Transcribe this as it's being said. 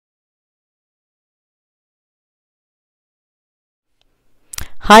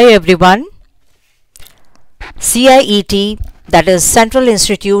Hi everyone. CIET, that is Central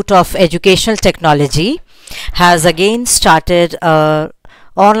Institute of Educational Technology, has again started a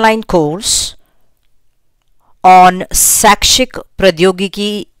online course on शैक्षिक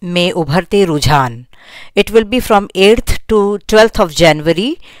प्रौद्योगिकी में उभरते रुझान. It will be from 8th to 12th of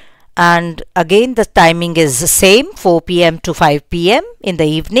January, and again the timing is the same, 4 p.m. to 5 p.m. in the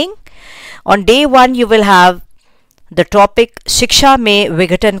evening. On day 1 you will have the topic शिक्षा में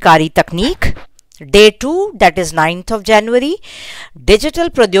विघटनकारी तकनीक. Day 2, that is 9th of January, digital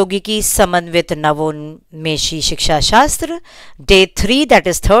प्रौद्योगिकी समन्वित नवोन्मेषी शिक्षा शास्त्र. Day 3, that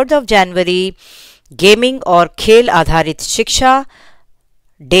is 3rd of January, gaming और खेल आधारित शिक्षा.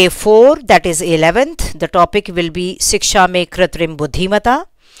 Day 4, that is 11th, the topic will be शिक्षा में कृत्रिम बुद्धिमत्ता.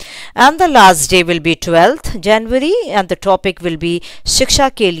 And the last day will be 12th January, and the topic will be शिक्षा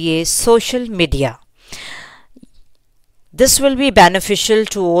के लिए social media. This will be beneficial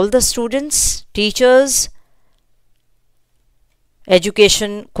to all the students, teachers,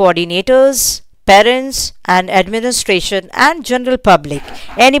 education coordinators, parents and administration and general public.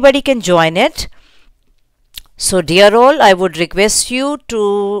 Anybody can join it. So dear all, I would request you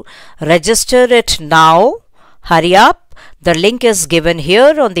to register it now. Hurry up. The link is given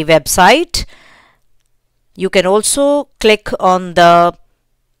here on the website. You can also click on the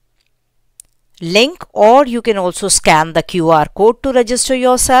link, or you can also scan the QR code to register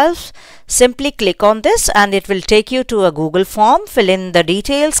yourself. Simply click on this and it will take you to a Google form. Fill in the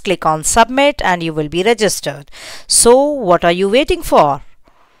details, click on submit, and you will be registered. So what are you waiting for?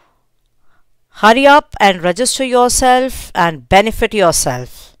 Hurry up and register yourself and benefit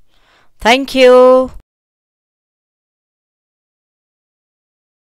yourself. Thank you.